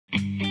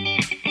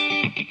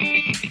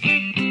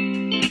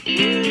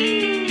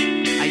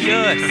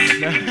Yes!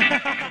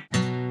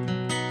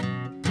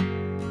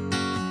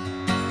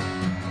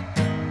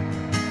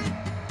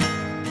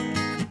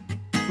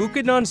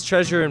 Bukidnon's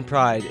treasure and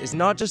pride is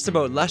not just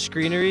about lush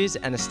greeneries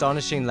and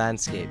astonishing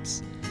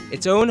landscapes.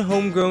 Its own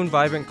homegrown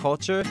vibrant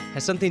culture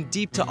has something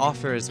deep to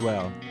offer as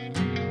well.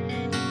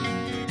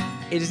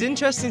 It is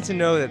interesting to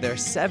know that there are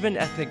 7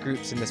 ethnic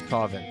groups in this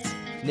province,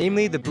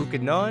 namely the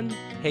Bukidnon,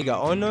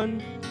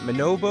 Higaonon,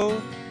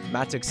 Manobo,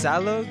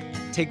 Matugsalog,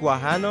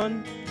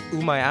 Tigwahanon,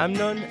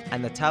 Umayamnon,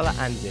 and the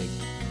Talaandig.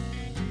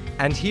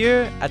 And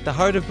here, at the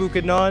heart of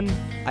Bukidnon,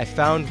 I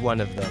found one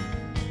of them.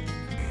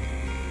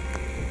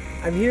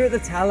 I'm here at the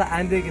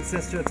Talaandig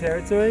ancestral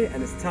territory,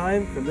 and it's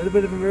time for a little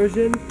bit of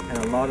immersion and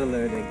a lot of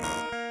learning.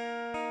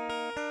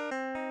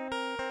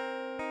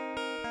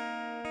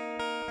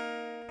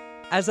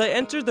 As I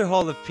entered their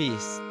Hall of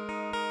Peace,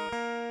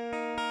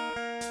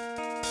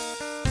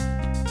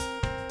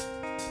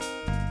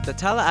 the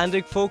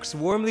Talaandig folks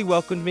warmly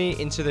welcomed me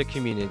into their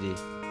community.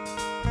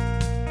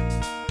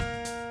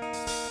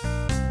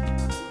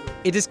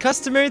 It is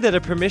customary that a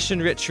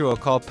permission ritual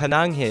called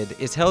pananghid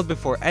is held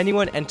before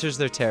anyone enters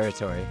their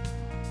territory.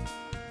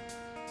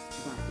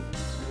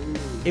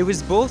 It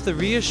was both a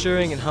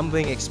reassuring and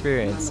humbling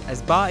experience,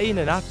 as Ba'i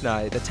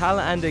Nanapnai, the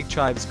Talaandig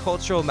tribe's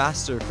cultural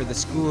master for the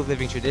School of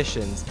Living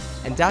Traditions,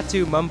 and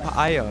Datu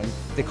Mampaayon,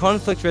 the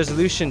conflict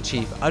resolution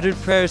chief, uttered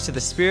prayers to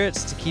the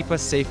spirits to keep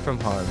us safe from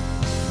harm.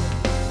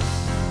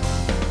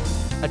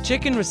 A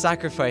chicken was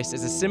sacrificed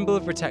as a symbol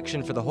of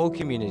protection for the whole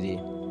community.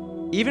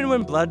 Even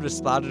when blood was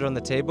splattered on the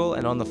table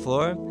and on the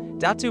floor,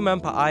 Datu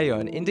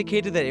Mampaayon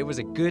indicated that it was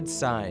a good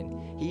sign.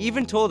 He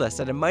even told us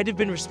that it might have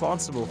been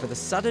responsible for the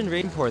sudden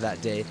rainpour that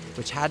day,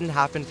 which hadn't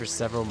happened for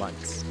several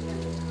months.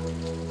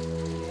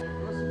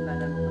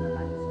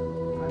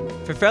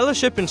 For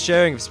fellowship and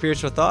sharing of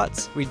spiritual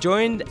thoughts, we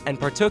joined and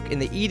partook in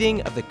the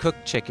eating of the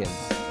cooked chicken.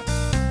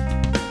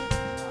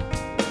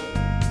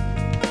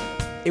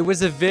 It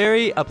was a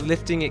very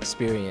uplifting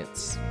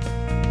experience.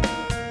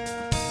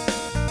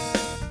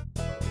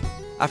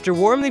 After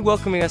warmly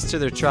welcoming us to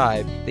their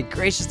tribe, they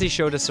graciously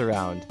showed us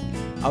around.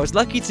 I was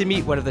lucky to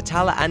meet one of the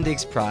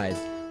Talaandig's pride,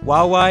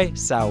 Wawai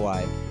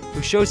Sawai,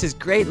 who shows his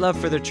great love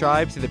for their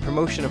tribe through the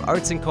promotion of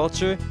arts and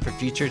culture for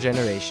future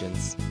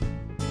generations.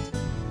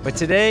 But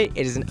today,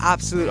 it is an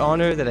absolute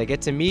honor that I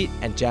get to meet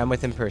and jam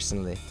with him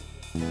personally.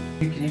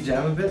 Can you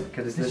jam a bit?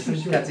 Because this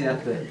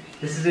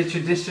is a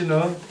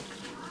traditional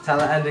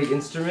Talaandig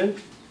instrument,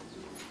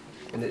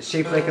 and it's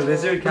shaped like a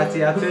lizard,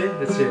 katiape.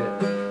 Let's hear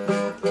it.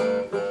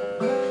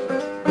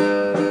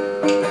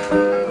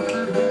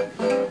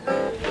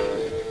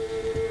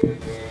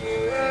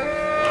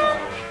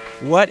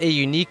 What a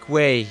unique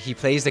way he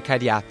plays the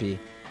kadiapi,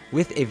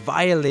 with a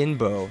violin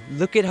bow.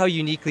 Look at how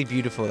uniquely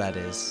beautiful that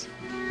is.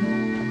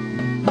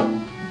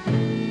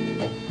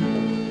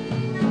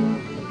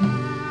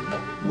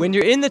 When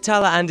you're in the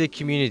Talaandig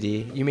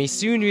community, you may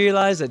soon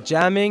realize that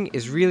jamming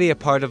is really a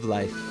part of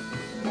life.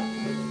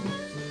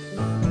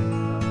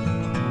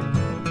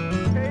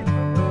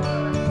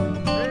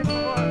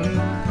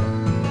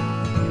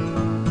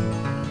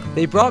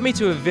 They brought me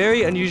to a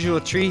very unusual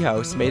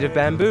treehouse made of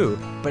bamboo,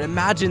 but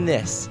imagine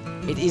this.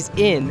 It is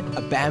in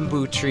a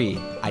bamboo tree.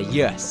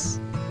 Ayos.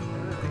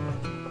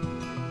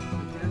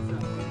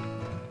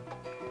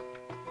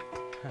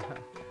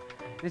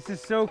 This is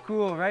so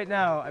cool. Right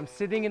now, I'm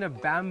sitting in a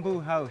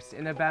bamboo house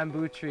in a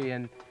bamboo tree,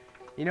 and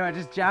you know, I'm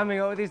just jamming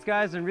out with these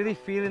guys. I'm really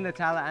feeling the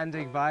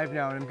Talaandig vibe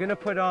now, and I'm gonna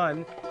put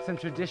on some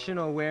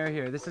traditional wear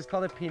here. This is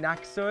called a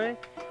pinaksoy,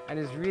 and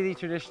is really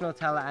traditional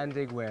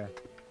Talaandig wear.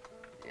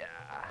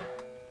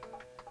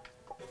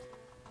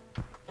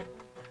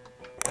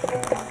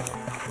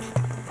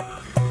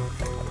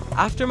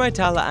 After my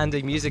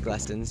Talaandig music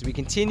lessons, we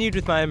continued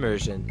with my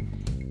immersion.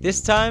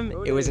 This time,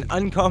 it was an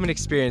uncommon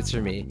experience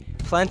for me,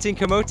 planting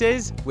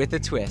camotes with a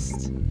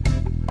twist.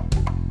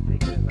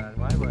 Take it, man.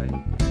 Why?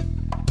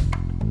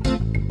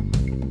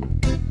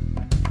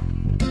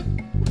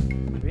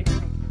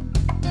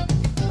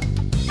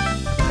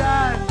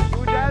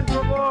 Udan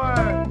for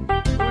more!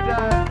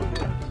 Udan!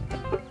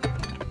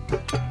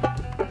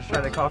 Just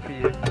trying to copy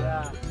you.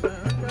 Yeah.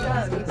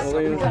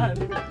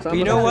 But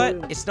you know what?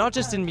 It's not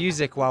just in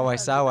music Wawai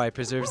Sawai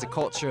preserves the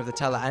culture of the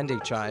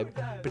Talaandig tribe,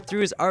 but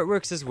through his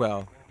artworks as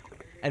well.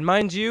 And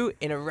mind you,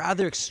 in a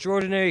rather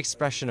extraordinary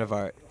expression of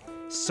art,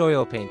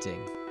 soil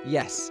painting.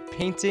 Yes,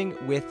 painting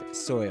with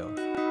soil.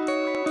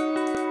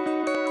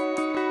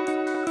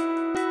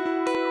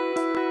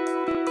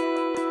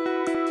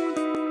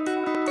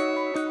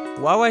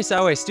 Wawai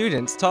Sawai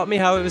students taught me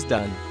how it was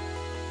done.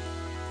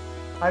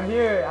 I'm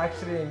here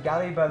actually in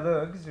Gali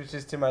Balugs, which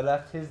is to my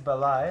left, his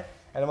balai,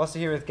 and I'm also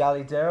here with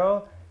Gali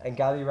Daryl and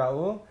Gali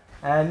Raul.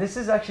 And this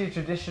is actually a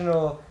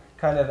traditional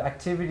kind of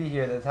activity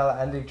here that the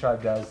Talaandig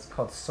tribe does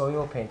called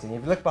soil painting.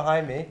 If you look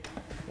behind me,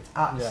 it's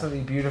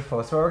absolutely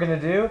beautiful. So what we're going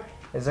to do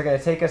is they're going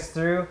to take us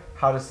through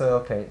how to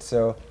soil paint.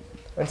 So,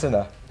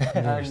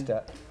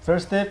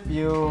 first step,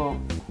 you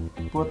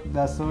put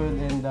the soil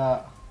in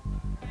the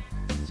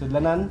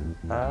sudlanan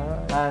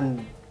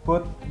and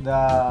put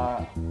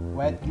the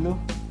white glue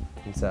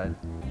inside.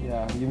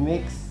 Yeah, you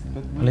mix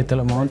with A little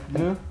amount. white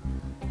glue,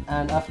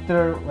 and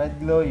after white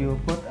glue, you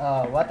put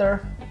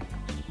water,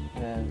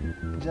 and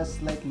just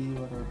slightly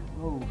water.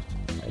 Oh,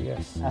 I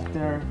guess.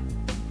 after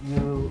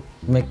you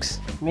Mix.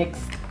 mix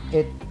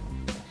it,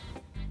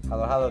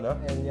 Halo halo, no?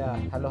 and yeah,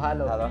 halo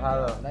halo. Halo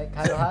halo. Like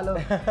halo halo.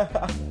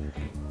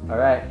 All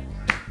right.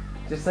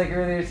 Just like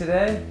earlier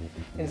today,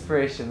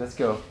 inspiration. Let's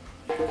go.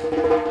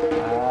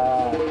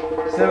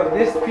 So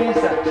this piece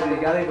actually,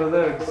 Galing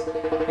Balugs,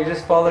 you're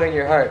just following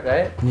your heart,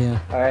 right? Yeah.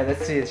 All right,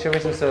 let's see. Show me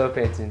some solo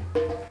painting.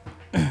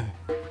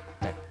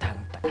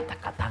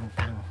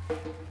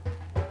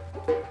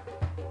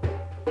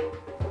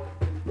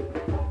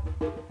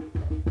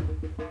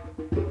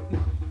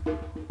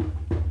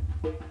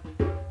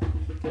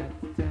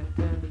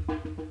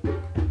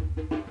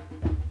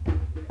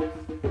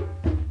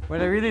 What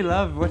I really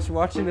love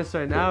watching this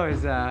right now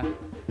is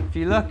if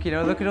you look at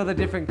all the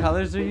different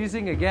colors they're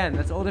using. Again,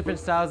 that's all different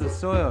styles of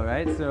soil,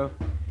 right? So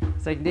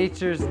it's like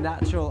nature's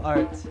natural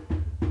art.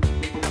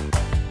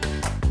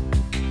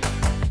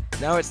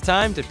 Now it's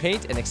time to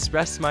paint and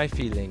express my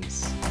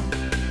feelings.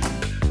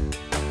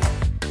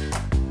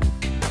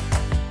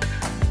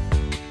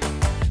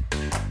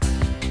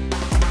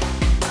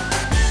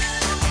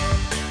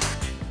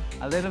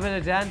 A little bit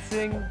of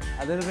dancing,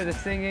 a little bit of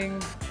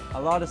singing,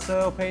 a lot of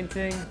soil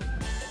painting.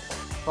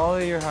 Follow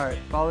your heart,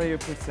 follow your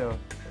puso.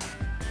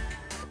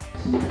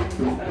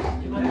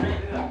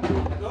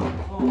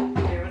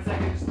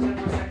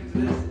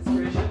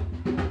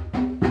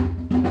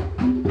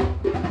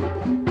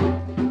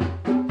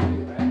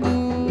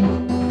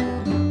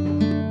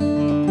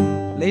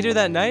 Later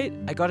that night,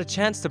 I got a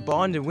chance to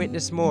bond and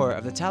witness more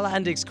of the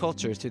Talaandig's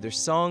culture through their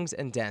songs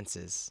and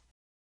dances.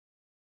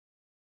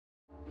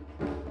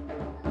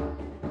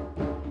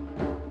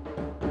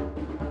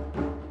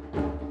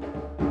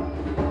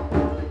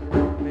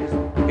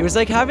 It was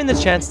like having the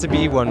chance to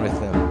be one with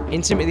them,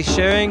 intimately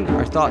sharing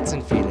our thoughts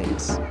and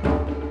feelings.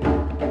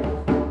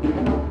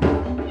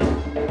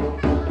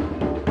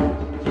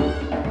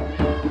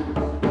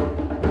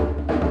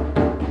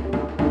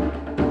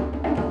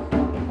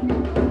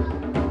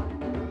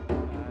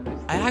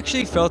 I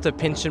actually felt a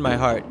pinch in my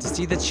heart to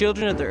see the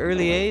children at their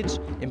early age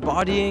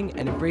embodying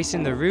and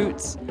embracing their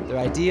roots, their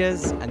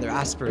ideas, and their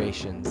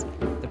aspirations.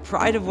 The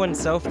pride of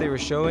oneself they were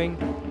showing,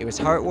 it was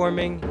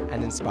heartwarming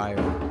and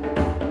inspiring.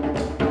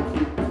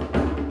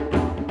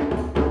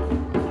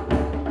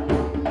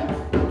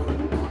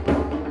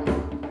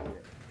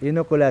 You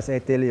know, Kulas, I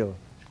tell you,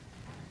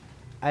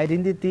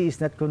 identity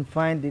is not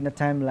confined in a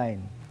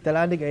timeline.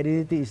 Talaandig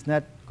identity is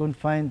not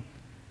confined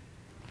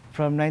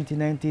from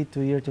 1990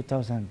 to year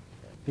 2000,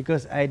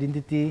 because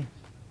identity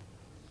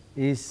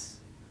is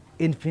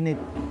infinite.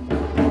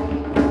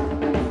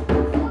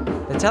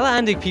 The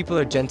Talaandig people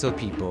are gentle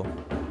people.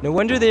 No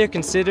wonder they are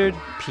considered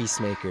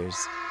peacemakers.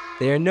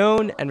 They are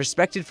known and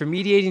respected for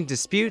mediating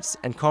disputes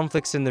and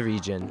conflicts in the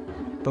region.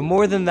 But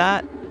more than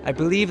that, I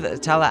believe that the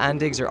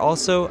Talaandigs are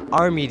also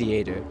our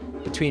mediator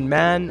between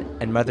man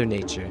and Mother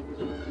Nature.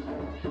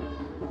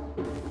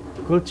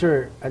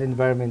 Culture and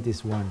environment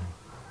is one.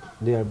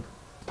 They are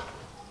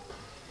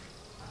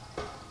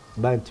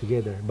bound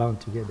together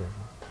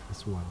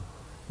as one.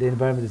 The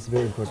environment is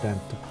very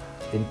important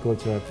in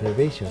cultural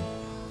preservation.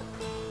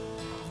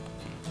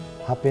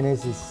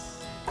 Happiness is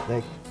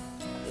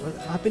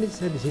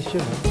happiness is a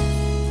decision.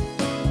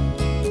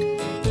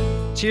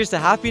 Cheers to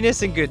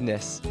happiness and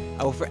goodness.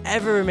 I will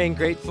forever remain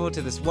grateful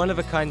to this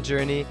one-of-a-kind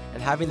journey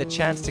and having the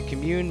chance to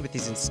commune with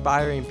these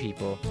inspiring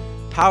people.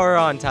 Power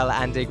on,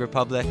 Talaandig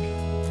Republic!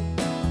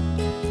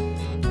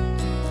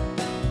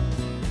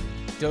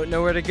 Don't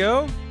know where to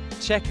go?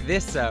 Check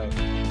this out.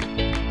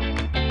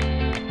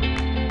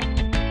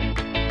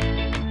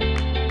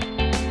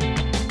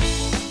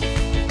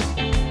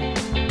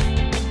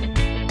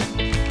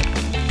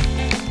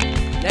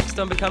 Next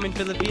on Becoming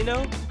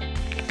Filipino, the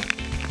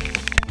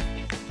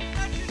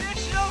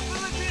traditional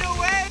Filipino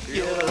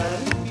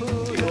way!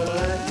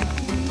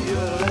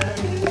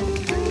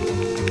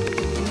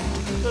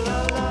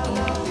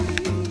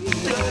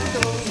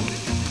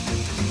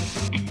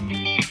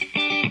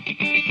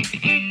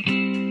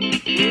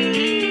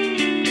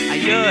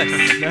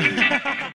 Ayos!